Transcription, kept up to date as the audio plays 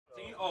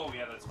Oh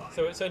yeah, that's fine.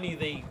 So it's only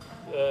the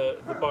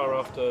bar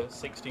after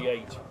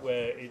 68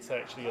 where it's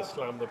actually a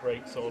slam the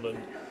brakes on and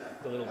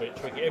a little bit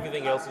tricky.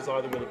 Everything else is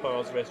either with a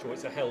bar's rest or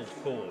it's a held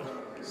chord.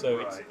 So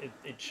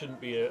it shouldn't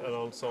be an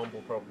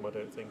ensemble problem, I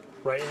don't think.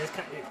 Right, and it's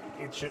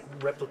it should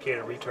replicate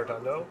a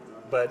retardando,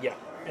 but yeah,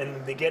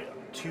 and they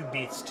get 2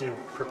 beats to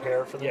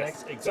prepare for the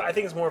next. Exactly. So I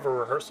think it's more of a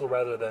rehearsal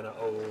rather than a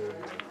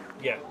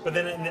Yeah. But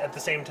then at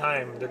the same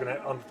time, they're gonna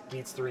on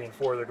beats 3 and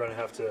 4, they're going to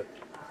have to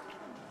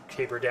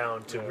taper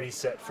down to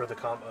reset for the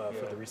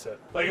for the reset.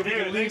 Like,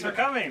 David, thanks for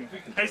coming.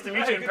 Nice to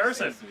meet you in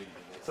person.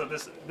 So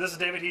this is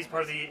David. He's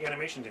part of the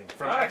animation team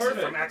from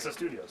Access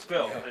Studios.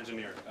 Phil,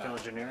 engineer. Phil,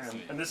 engineer.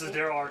 And this is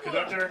Daryl, our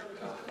conductor.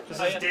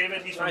 This is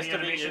David. He's from the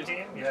animation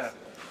team. Yeah.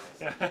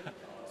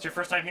 It's your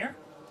first time here?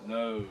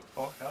 No.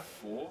 Oh, yeah.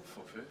 Fourth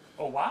or fifth.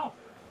 Oh, wow.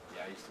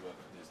 Yeah, I used to work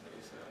for Disney.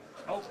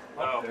 So.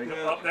 There you go.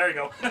 Oh, there you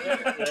go.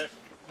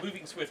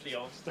 Moving swiftly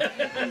on.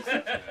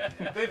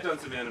 They've done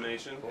some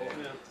animation. Cool.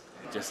 Yeah.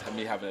 Just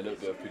me having a little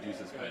bit of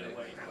producer's panic.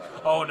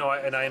 Oh no,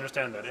 and I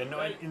understand that. And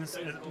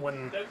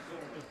when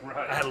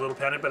I had a little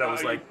panic, but I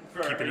was like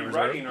keeping it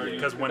reserved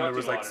because when there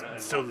was like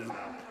still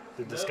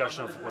the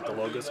discussion of what the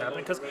logo's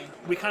happening, because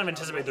we kind of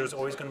anticipate there's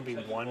always going to be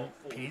one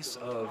piece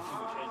of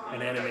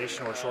an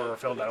animation or short or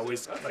film that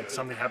always like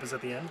something happens at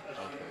the end.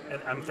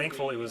 And I'm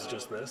thankful it was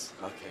just this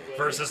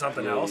versus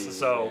something else.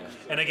 So,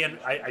 and again,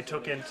 I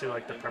took into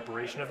like the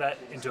preparation of that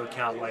into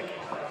account. Like,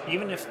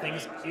 even if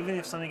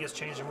something gets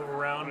changed and move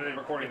around,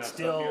 it's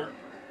still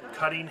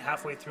cutting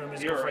halfway through a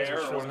musical phrase, which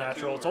feels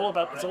natural. It's all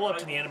up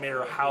to the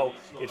animator how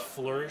it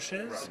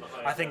flourishes.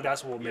 I think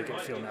that's what will make it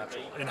feel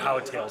natural and how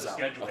it tails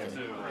out. And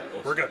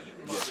we're good.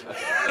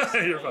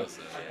 You're fine.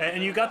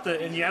 And you got the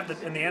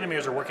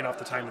animators are working off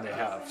the timing they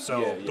have,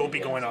 so they'll be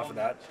going off of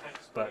that.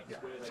 But yeah,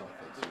 so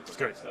it's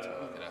good.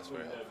 That's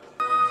very helpful.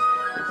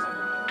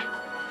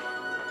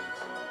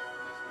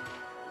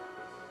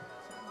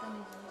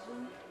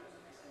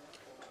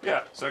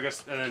 Yeah, so I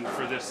guess, and then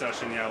for this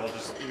session,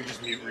 we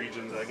just mute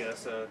regions, I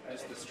guess,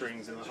 just the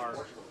strings and the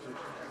harp.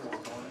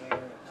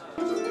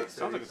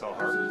 Sounds like it's all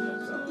harp.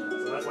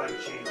 So that's why we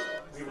changed.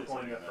 We were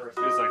playing at first.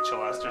 It was like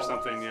celeste or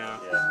something, yeah.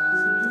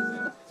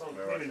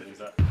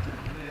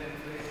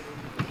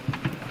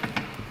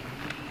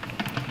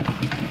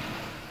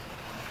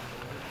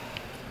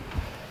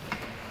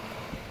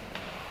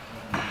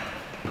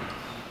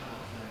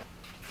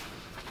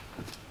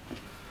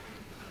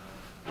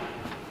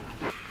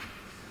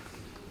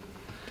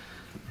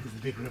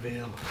 Big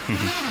reveal.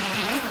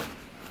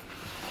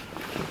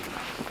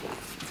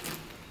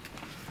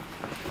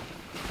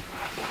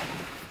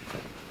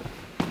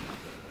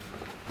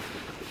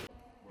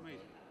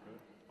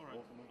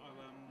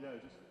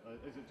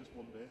 Is it just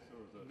one bass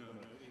or is it? No,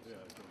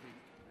 yeah,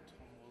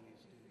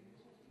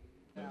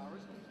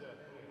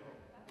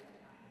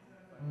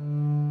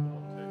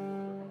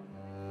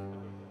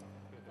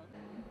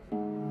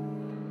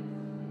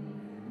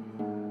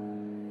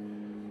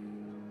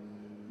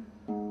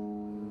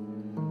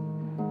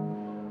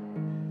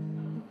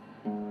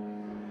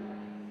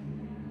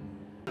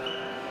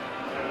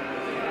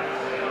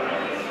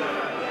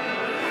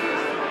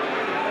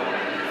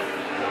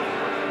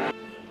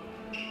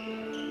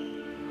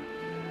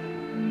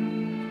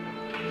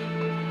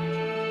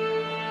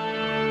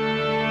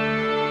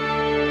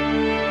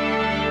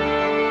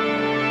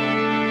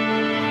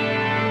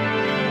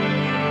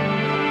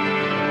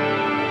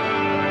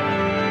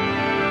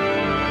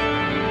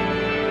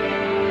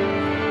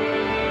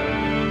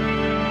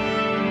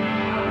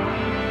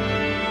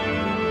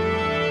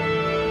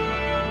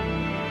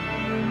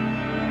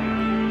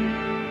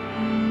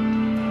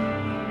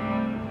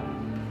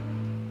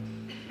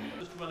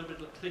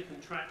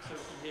 So we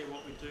can hear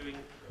what we're doing,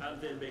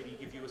 and then maybe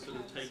give you a sort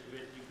of take of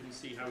it. You can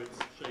see how it's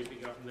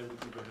shaping up, and then we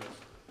can rehearse.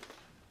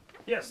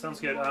 Yes, sounds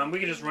good. We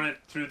can just run it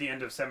through the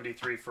end of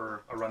 73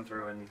 for a run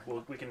through, and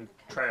we can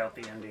try out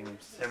the ending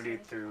 70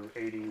 through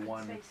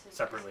 81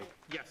 separately.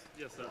 Yes,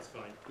 that's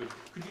fine. Good.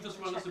 Could you just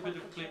run us a bit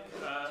of click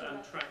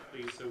and track,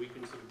 please, so we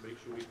can sort of make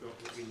sure we've got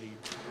what we need.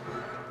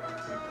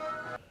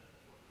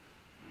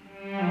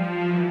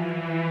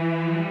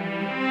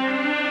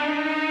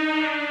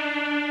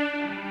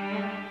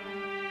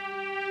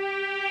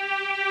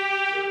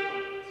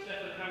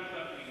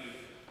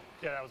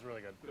 Yeah, that was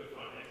really good.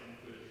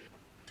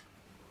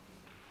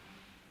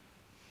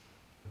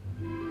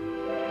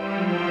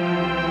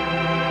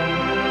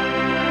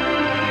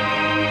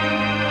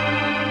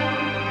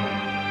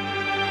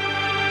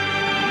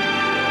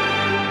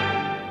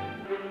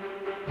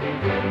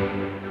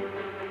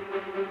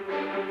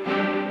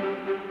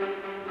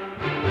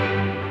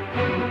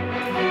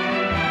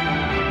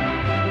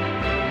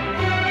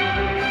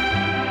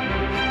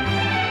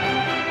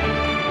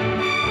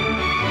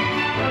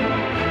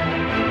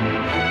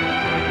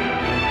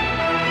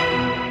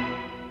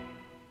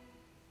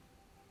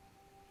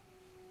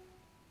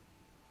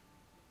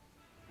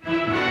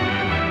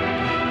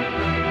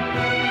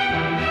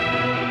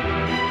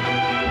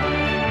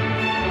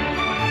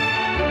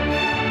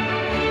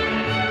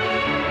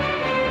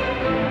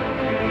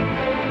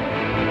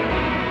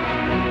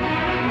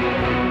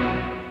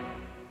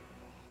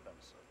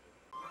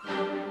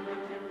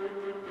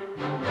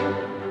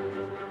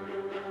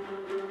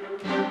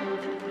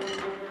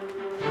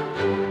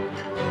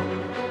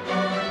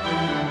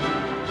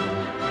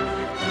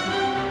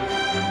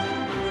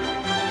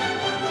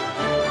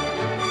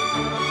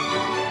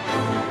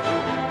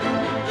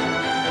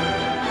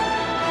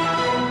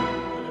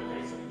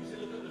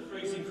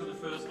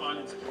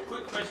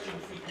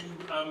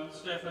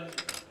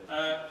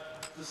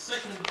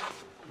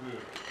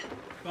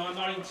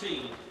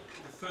 19,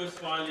 the first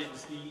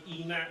violin's the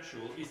E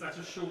natural. Is that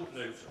a short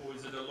note or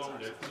is it a long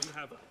note? Because you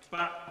have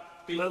ba,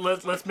 bi,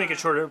 Let's make it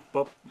shorter.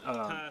 But,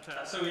 ta,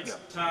 ta. So it's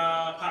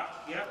ta,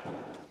 pa, yeah?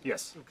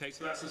 yes. Okay,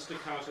 so that's a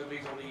staccato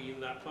lead on the E in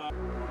that bar.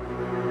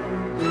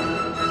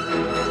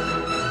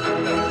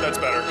 That's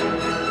better.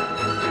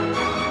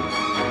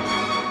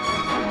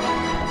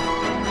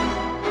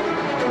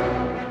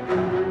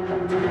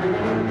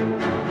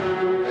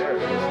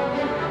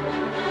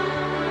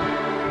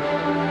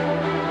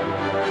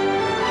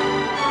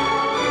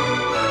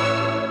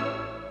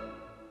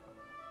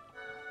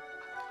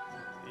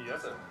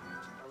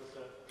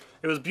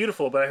 It was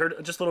beautiful, but I heard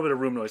just a little bit of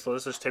room noise, so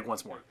let's just take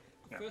once more.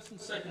 Yeah. First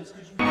and seconds,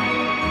 could you...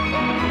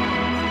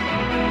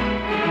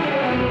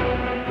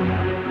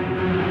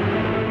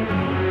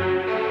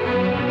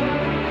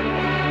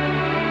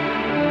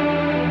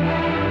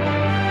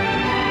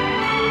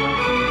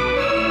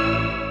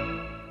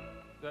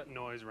 That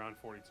noise around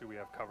 42 we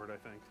have covered, I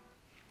think.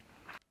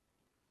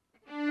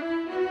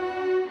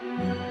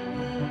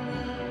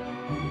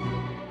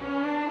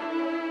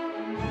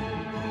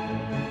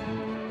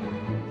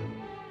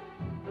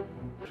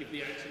 Give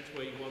the accents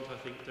where you want, I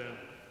think, down.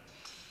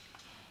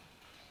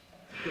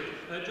 Good.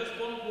 Just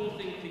one more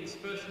thing, please.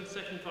 First and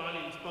second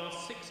violins, bars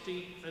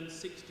 60 and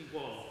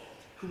 61.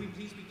 Could we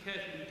please be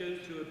careful we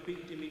don't do a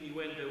big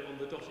diminuendo on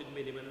the dotted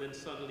minim and then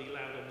suddenly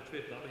loud on the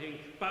triple? I'm hearing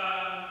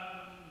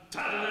ba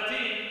ta da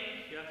ti.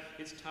 Yeah,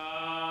 it's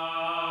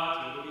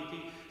ta ti da ti.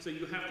 So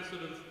you have to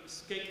sort of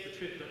escape the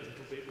triplet a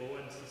little bit more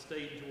and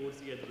sustain towards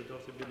the end of the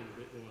dotted minim a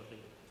bit more, I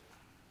think.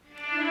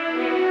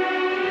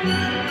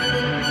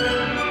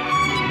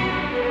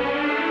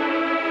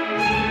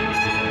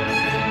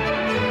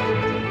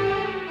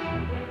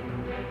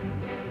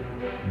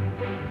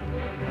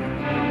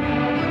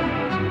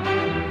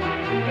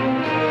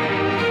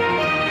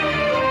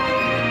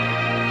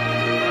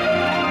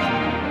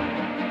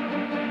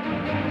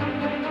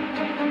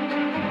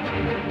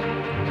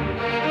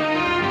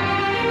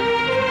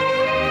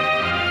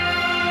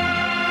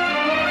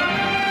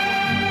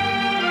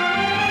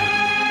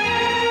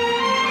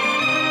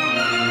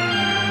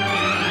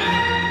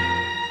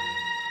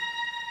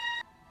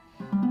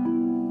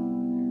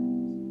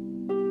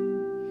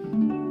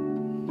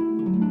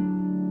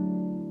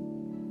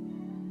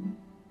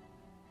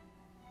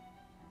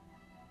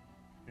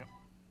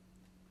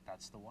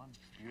 That's the one.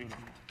 Beautiful.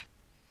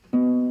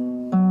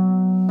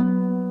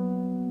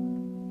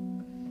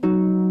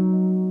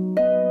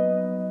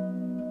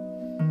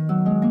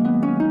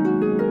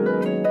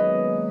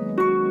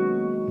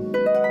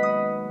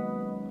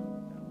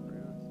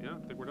 Yeah, I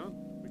think we're done.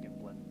 We can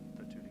blend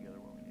the two together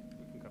when we need.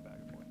 We can come back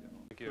and forth.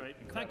 Thank you. Great.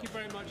 Thank you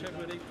very much,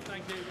 everybody.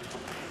 Thank you.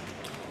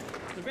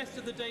 The rest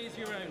of the day is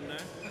your own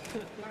now.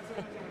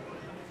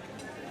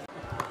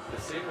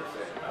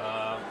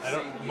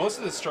 Most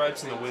of the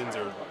stripes and the winds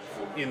are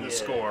in the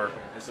score.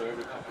 I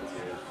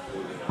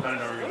don't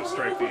know, we're going to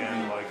stripe the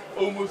end like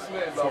Almost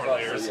 4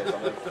 layers. That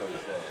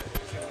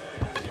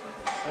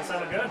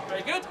sounded good.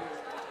 Very good.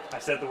 I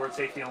said the word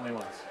safety only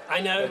once.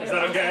 I know. Is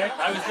that okay?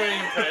 I was very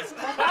impressed.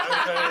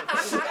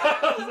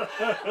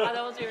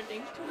 That was your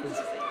thing.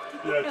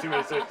 Yeah,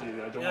 two-way safety.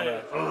 I don't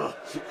want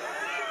to.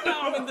 No,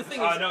 I mean the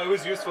thing is, No, it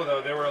was useful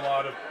though. There were a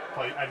lot of,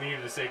 like, I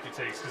needed the safety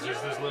takes because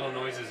there's those little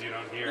noises you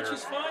don't hear. which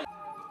is fine.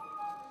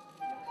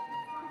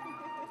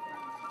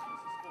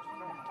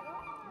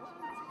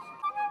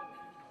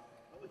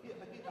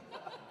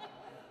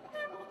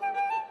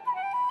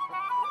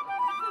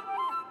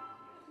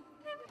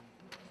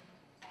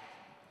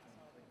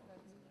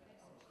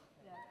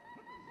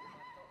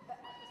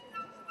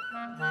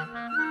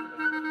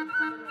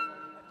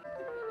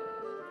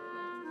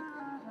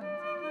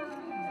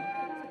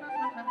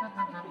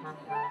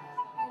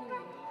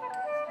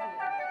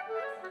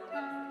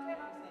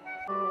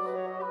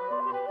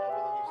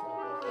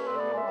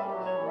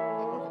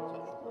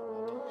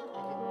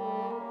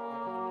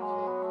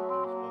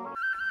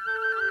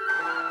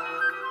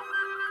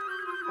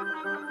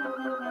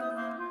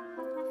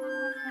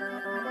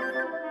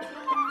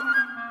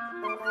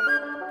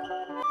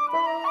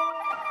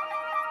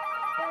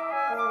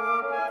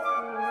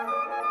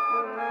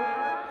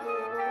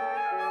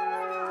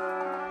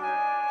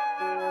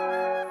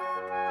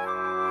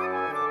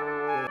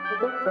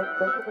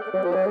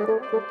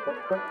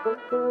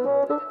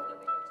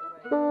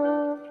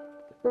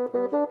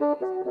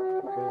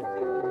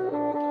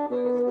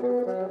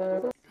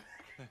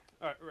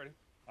 Alright, ready?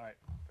 All right,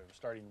 we're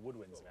starting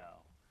Woodwinds now.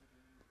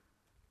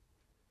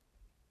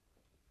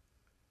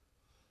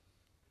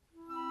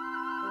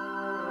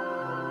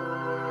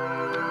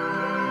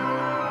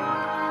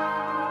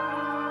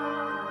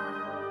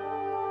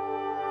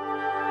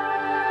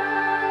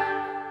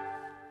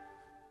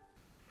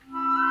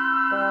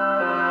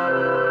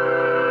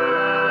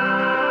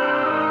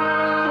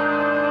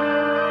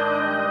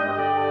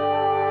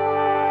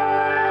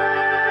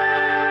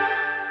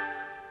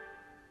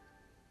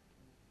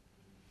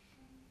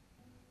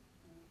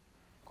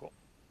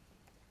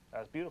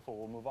 beautiful.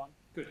 We'll move on.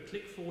 Good.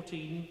 Click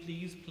 14.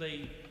 Please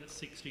play at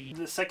 16.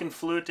 The second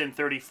flute in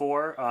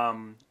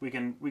 34. We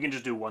can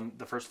just do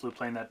the first flute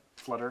playing that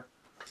flutter.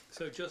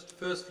 So just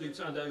first flute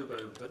and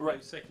oboe, but no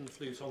second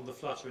flute on the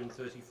flutter in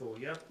 34.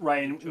 Yeah.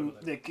 Right, and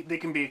they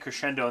can be a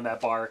crescendo in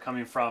that bar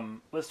coming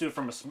from. Let's do it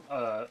from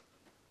a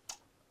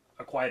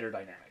quieter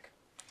dynamic.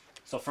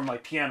 So from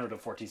like piano to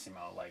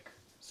fortissimo, like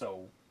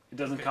so. It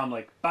doesn't come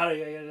like,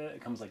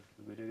 it comes like,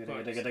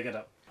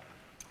 right.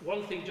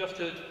 One thing just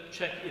to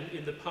check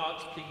in the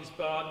parts, please,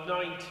 bar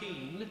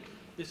 19,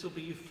 this will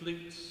be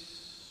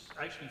flutes,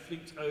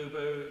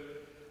 oboe,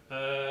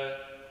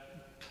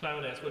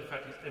 clarinets, well in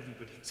fact it's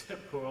everybody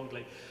except cor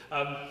anglais.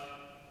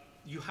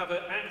 You have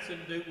an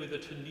accent note with a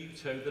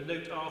tenuto, the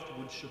note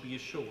afterwards should be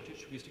as short, it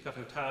should be a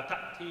staccato, ta,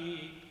 ta,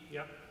 ti,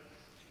 yeah.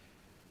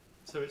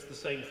 So it's the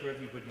same for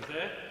everybody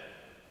there.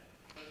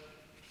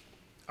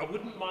 I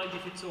wouldn't mind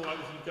if it's all right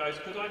with you guys.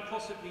 Could I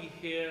possibly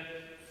hear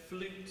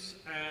flutes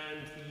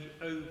and the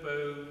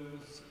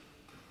oboes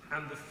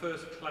and the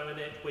first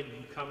clarinet when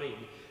you come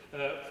in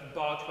from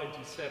bar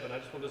 27? I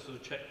just want to sort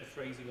of check the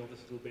phrasing of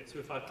this a little bit. So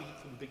if I beat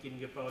from the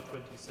beginning of bar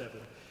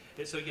 27.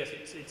 So yes,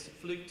 it's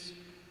flutes,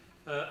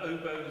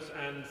 oboes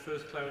and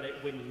first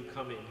clarinet when you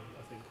come in,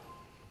 I think.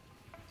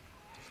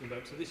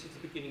 So this is the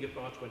beginning of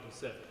bar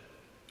 27.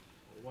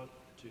 1,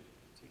 2,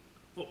 3,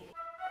 4.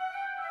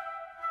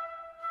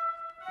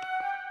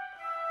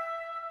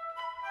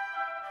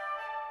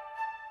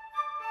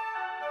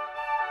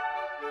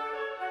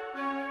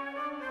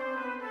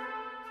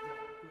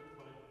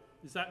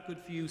 Is that good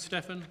for you,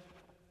 Steffen? Yes.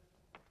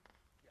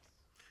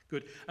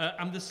 Good.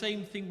 And the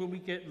same thing when we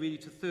get really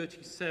to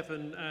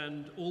 37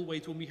 and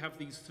always when we have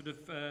these sort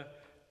of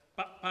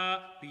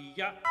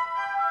ba-ba-bi-ya.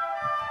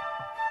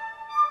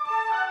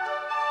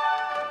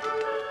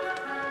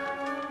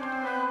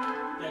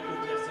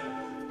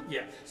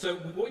 Yeah, so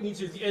what we need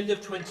to do at the end of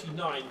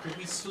 29, could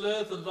we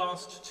slur the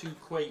last two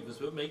quavers,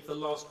 but make the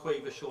last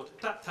quaver short?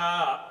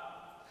 Ta-ta!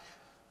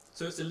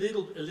 So it's a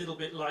little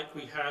bit like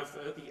we have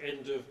at the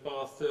end of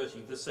bar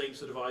 30, the same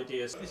sort of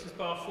idea. So this is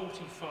bar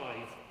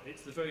 45.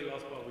 It's the very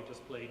last bar we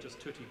just played. Just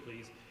tutti,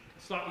 please.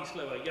 Slightly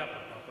slower. Yeah, ba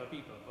ba ba ba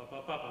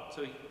ba ba ba.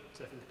 So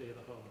Steffen, clear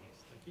the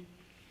harmonies. Thank you.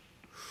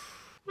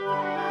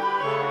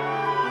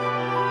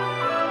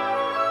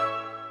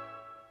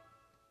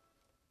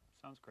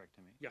 Sounds correct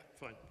to me. Yeah,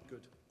 fine,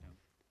 good. Yeah.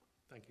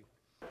 Thank you.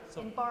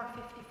 So, in bar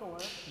 54.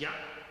 Yeah.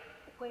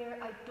 Where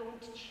I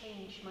don't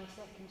change my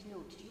second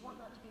note, do you want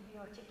that to be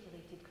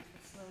re-articulated because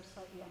the slur is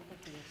slightly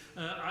ambiguous?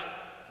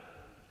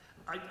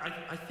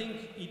 I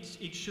think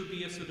it should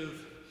be a sort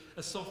of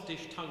a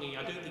softish tonguing.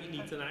 I don't think it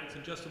needs an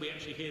accent, just so we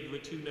actually hear there are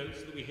two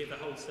notes, so that we hear the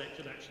whole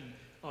section actually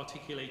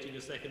articulating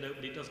a second note,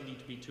 but it doesn't need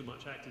to be too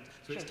much accent.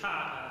 So it's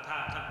ta,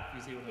 ta, ta,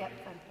 you see what I mean?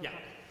 Fine, yeah,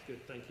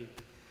 good, thank you.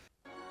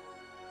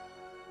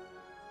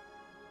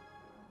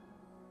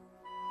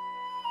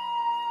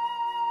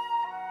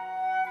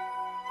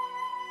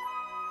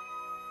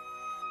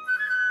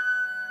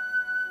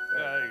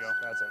 There you go.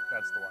 That's it.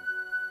 That's the one.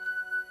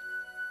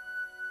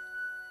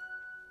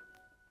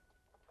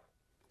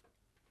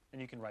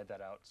 And you can write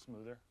that out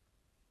smoother.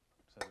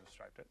 So just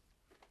striped it.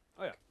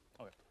 Oh yeah.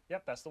 Okay.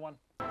 Yep, that's the one.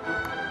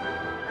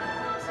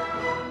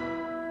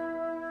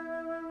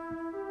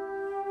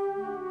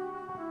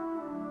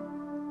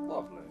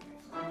 Lovely.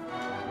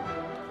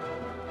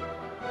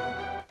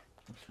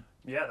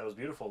 Yeah, that was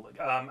beautiful.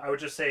 I would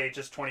just say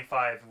just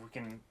 25. If we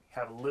can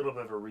have a little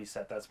bit of a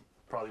reset. That's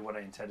probably what I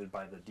intended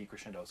by the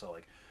decrescendo. So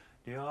like.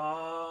 Yeah,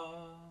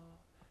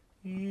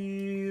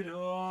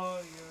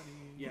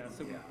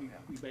 so we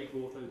make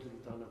ortho to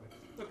the dynamic.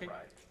 Okay.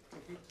 Right.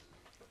 Thank you.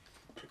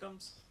 Here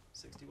comes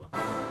 61.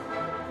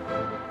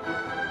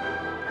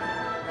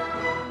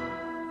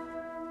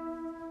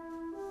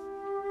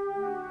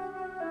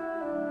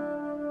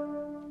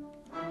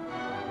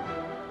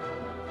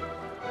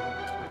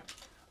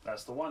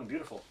 That's the one.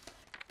 Beautiful.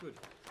 Good.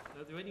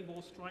 Are there any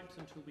more stripes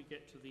until we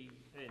get to the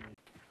end?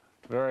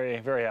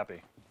 Very, very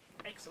happy.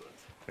 Excellent.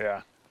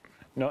 Yeah.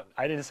 No,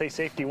 I didn't say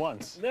safety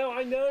once. No,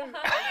 I know.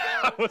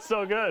 That was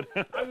so good.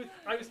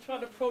 I was trying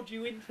to prod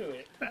you into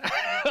it.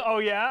 Oh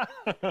yeah.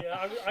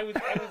 Yeah, I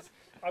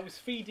was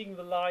feeding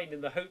the line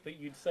in the hope that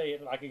you'd say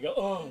it and I could go,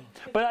 oh.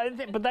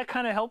 But that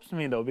kind of helps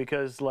me though,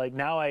 because like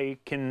now I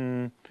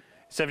can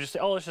instead of just say,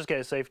 oh, let's just get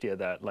a safety of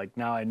that. Like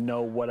now I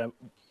know what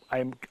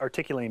I'm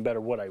articulating better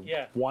what I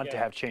want to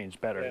have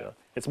changed better. Yeah.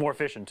 It's more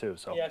efficient too.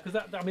 So yeah, because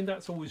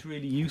that's always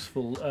really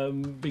useful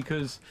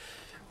because.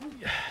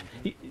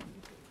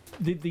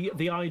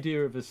 The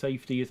idea of a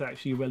safety is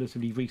actually a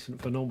relatively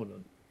recent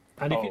phenomenon.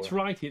 And if it's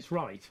right, it's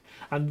right.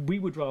 And we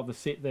would rather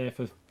sit there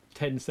for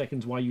 10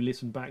 seconds while you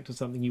listen back to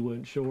something you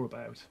weren't sure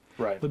about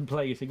than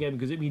play it again,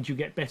 because it means you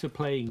get better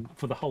playing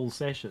for the whole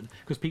session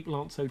because people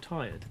aren't so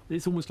tired.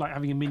 It's almost like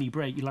having a mini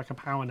break. You like a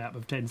power nap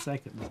of 10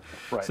 seconds.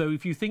 Right. So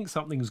if you think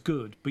something's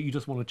good, but you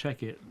just want to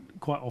check it,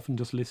 quite often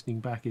just listening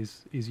back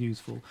is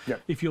useful.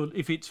 Yep.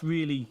 If it's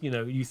really,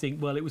 you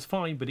think, well, it was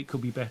fine, but it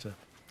could be better.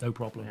 No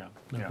problem. Yeah.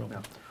 No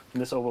problem. Yeah.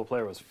 And this oboe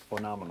player was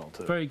phenomenal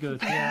too. Very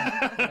good.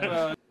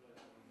 Yeah.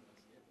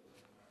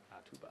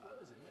 Not too bad.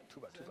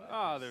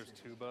 Ah, there's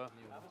tuba.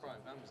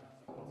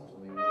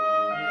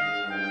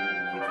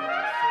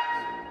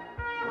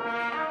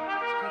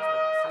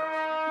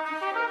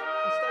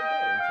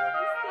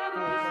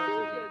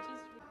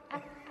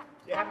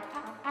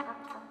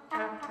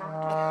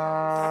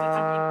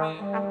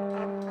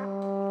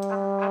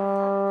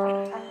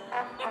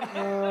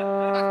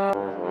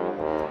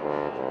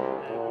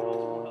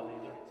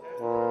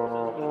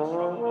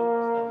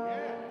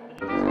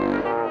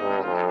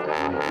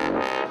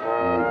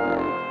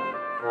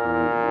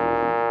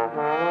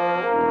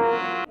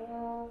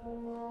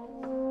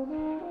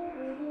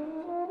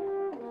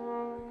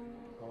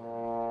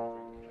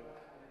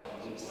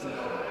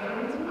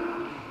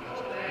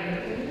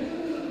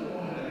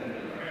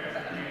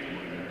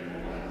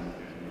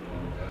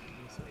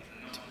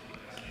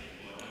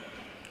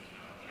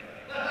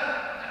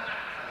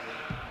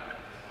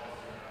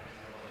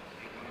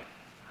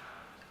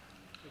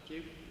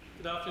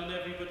 Good afternoon,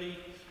 everybody.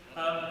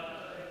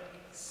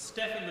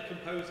 Steffen, the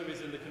composer,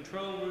 is in the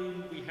control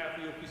room. We have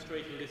the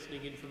orchestrator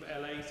listening in from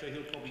LA, so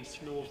he'll probably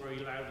snore very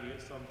loudly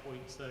at some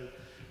point. So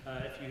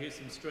if you hear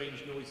some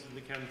strange noises in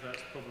the canvas,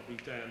 that's probably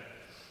Dan.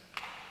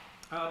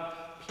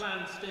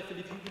 Plan, Steffen,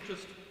 if you could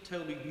just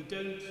tell me, we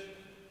don't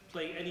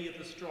play any of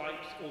the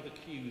stripes or the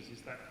cues,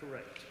 is that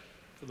correct,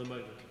 for the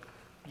moment?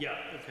 Yeah,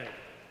 okay.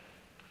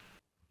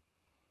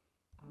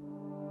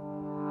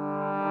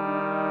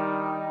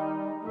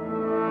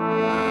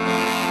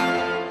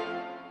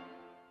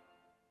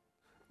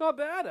 Not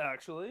bad,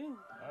 actually.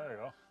 There you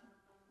go.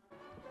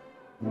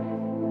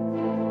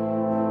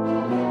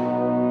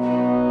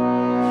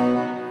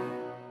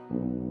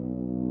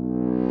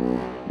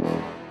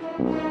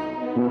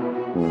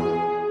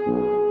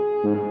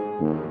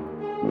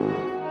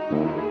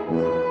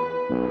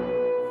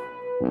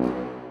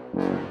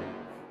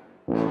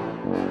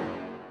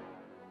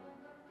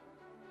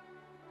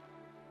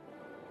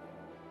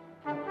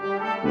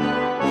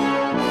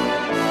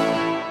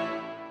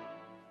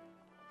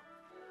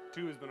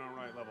 Two has been all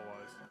right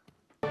level-wise.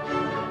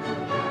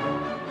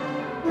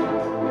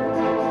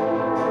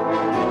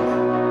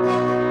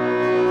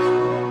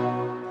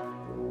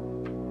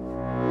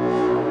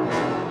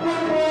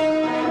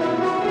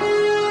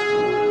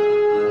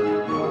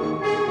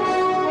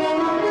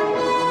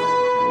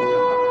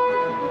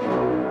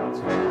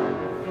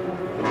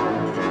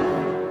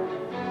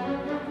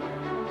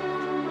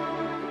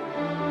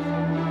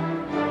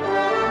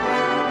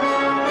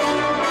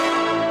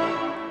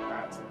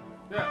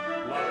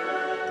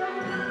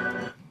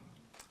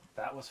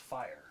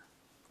 Fire.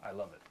 I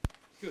love it.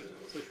 Good.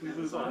 So should we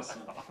move on?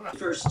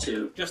 First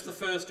two. Just the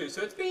first two.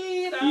 So it's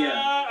beat,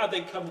 Yeah. and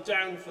then come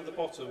down for the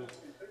bottom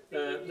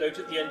note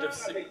at the end of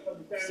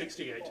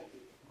 68. Well,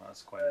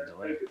 that's quite a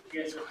delay.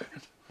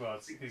 Well,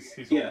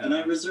 he's Yeah, and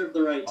I reserve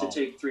the right to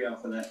take 3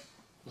 off of that.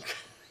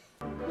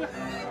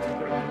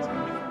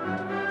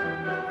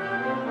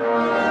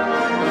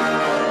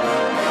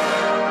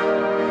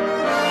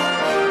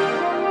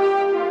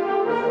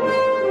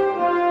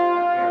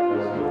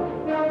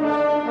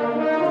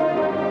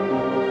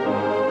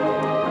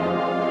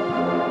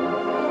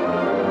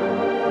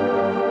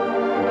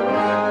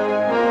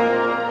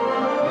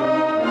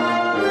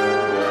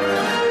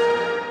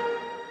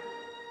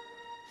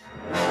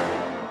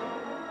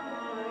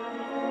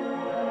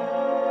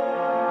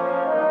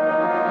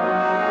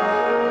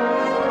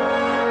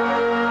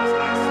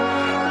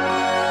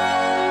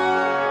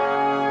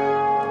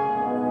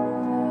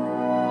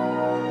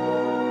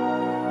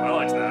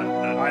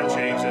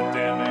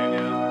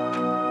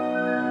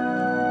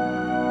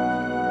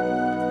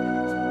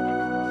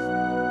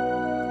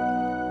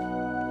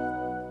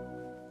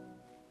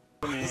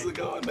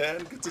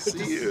 Good to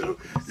see you.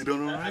 You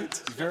doing all right?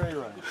 Very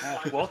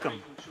right.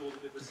 Welcome.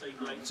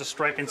 Just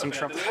striking some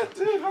trumpet.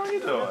 Dude, how are you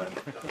doing?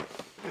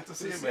 Good to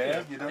see you,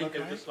 man. You doing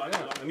okay?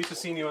 I'm used to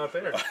seeing you out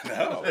there.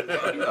 No.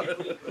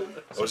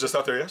 I was just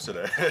out there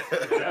yesterday.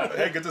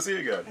 Hey, good to see you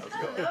again. How's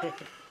it going?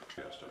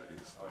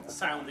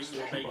 Sound that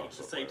you're making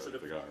to save sort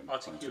of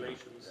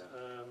articulations.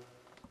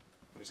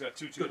 He's got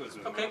two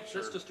tubas. Okay,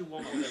 let's just do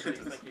one more.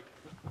 Thank you.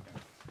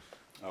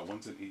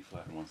 One's in E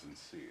flat and one's in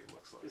C, it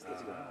looks like.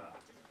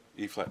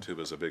 E flat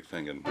tuba is a big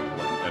thing in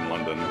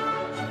London.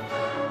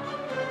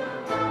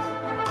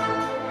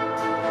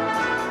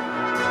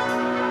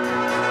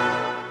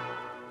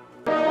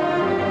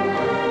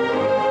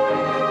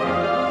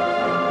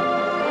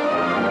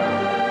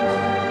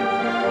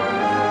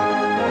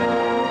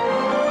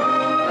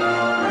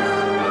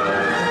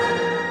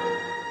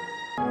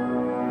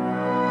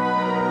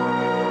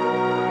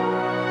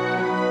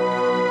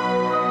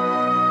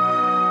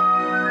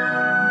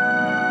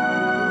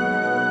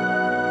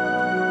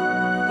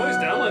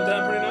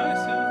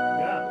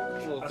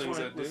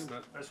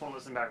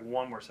 Back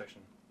one more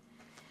section.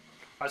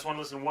 I just want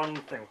to listen to one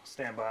thing.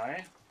 Stand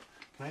by.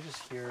 Can I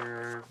just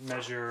hear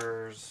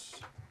measures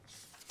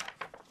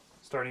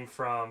starting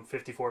from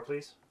 54,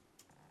 please?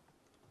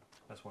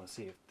 I just want to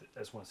see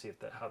if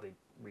how they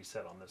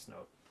reset on this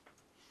note.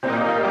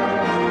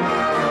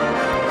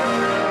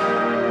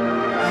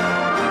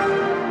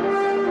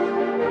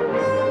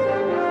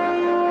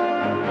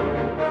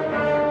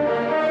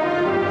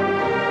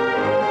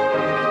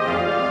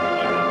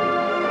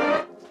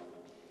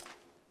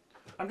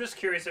 I'm just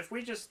curious if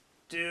we just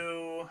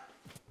do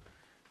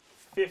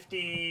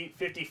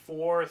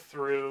 54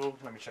 through.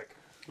 Let me check.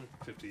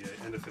 58,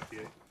 end of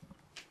 58.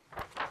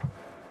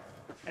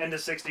 End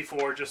of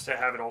 64, just to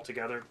have it all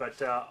together. But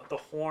the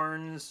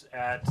horns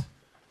at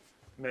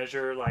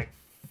measure like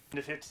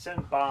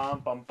 57, bum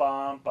bum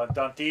bum bum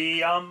dum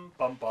dum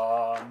bum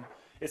bum.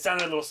 It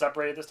sounded a little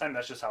separated this time.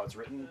 That's just how it's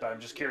written. But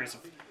I'm just curious if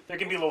there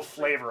can be a little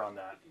flavor on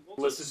that.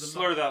 Let's just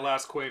slur that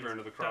last quaver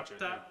into the crotchet.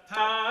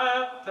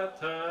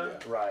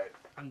 Right.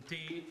 And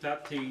ti ta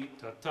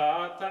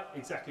ta ta,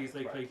 exactly as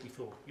they played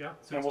before. Yeah.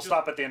 So And we'll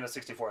stop at the end of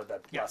 64 at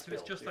that Yeah. last So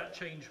it's build. just that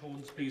change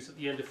horns piece at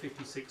the end of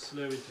 56,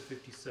 slow into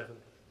 57.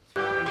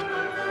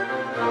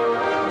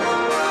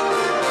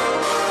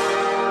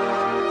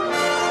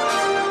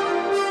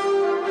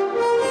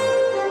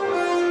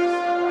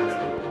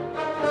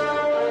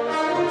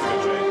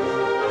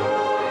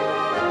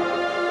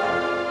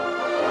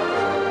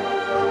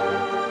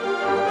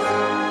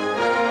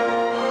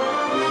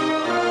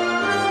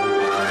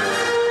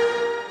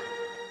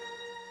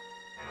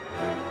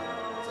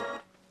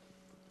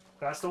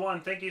 That's the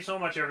one. Thank you so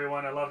much,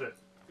 everyone. I loved it.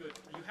 Good.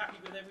 Are you happy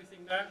with everything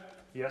now?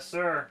 Yes,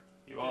 sir.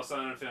 You all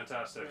sounded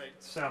fantastic.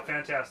 Great. Sound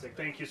fantastic.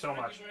 Thank you so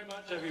much. Thank you very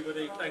much,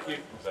 everybody. Thank you.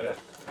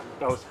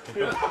 That was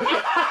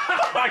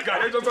I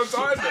got it just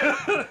on time.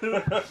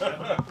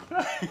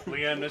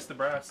 Leanne missed the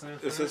brass.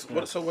 Is this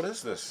what? So what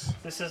is this?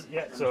 This is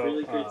yeah. That was So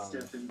really good,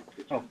 Steffen.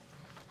 Good job.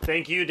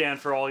 thank you, Dan,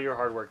 for all your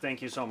hard work.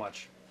 Thank you so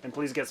much, and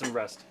please get some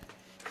rest.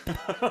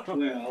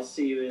 Well, I'll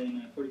see you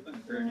in 45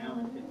 or an hour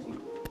and 15.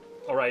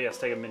 All right. Yes.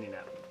 Take a mini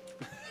nap.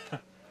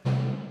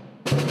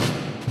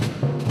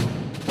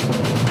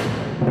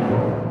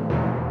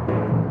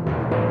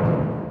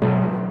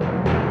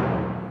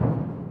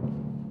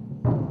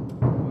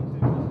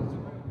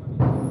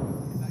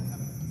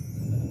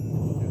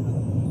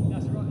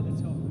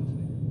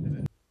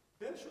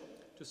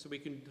 Just so we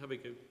can have a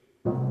go.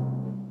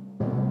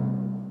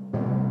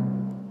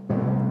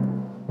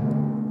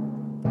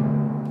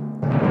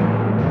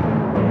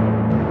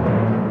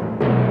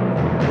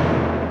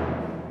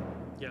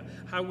 Yeah.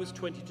 How was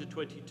 20 to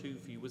 22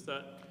 for you? Was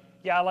that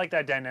Yeah, I like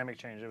that dynamic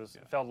change. It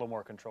felt a little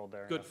more controlled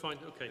there. good? Fine.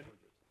 Okay.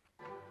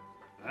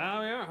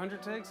 Oh yeah,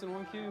 100 takes in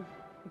one cue.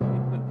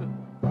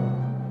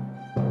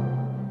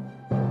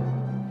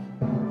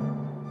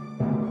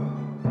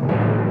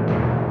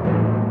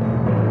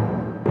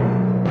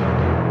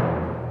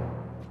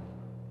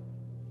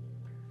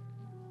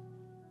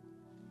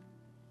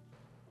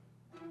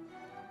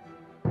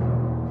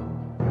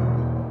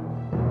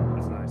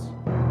 That's nice.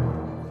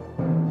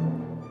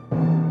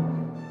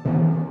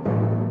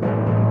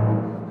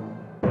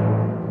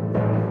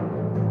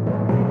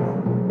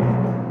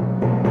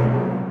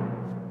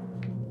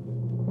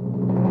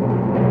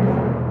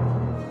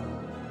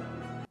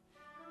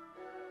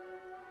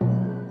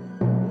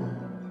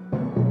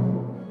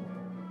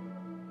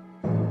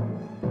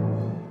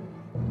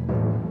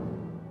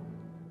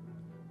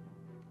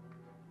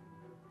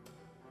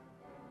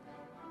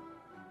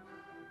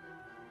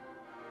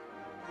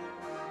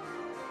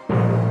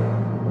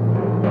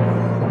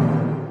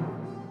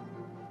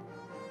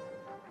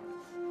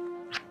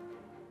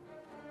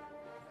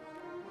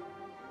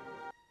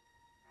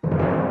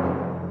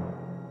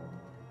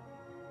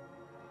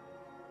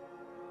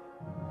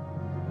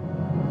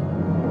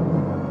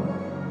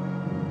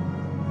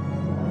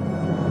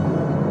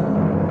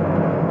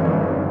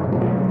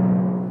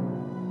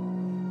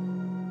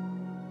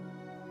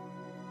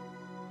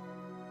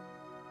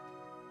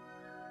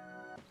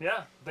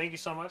 Yeah, thank you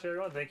so much,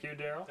 everyone. Thank you,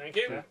 Daryl. Thank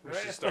you. Yeah. We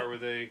should start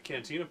with a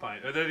cantina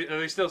pint. Are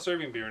they still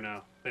serving beer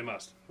now? They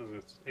must.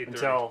 It's 8:30,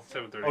 Until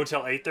 7:30. Oh,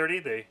 until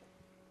 8:30. They.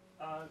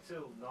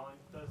 Until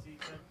 9:30.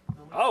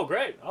 Oh,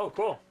 great. Oh,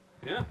 cool.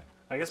 Yeah.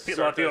 I guess a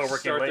lot of people are working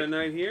Start the late.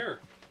 night here.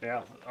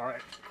 Yeah. All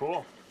right.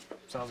 Cool.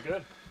 Sounds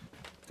good.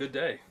 Good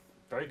day.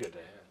 Very good day.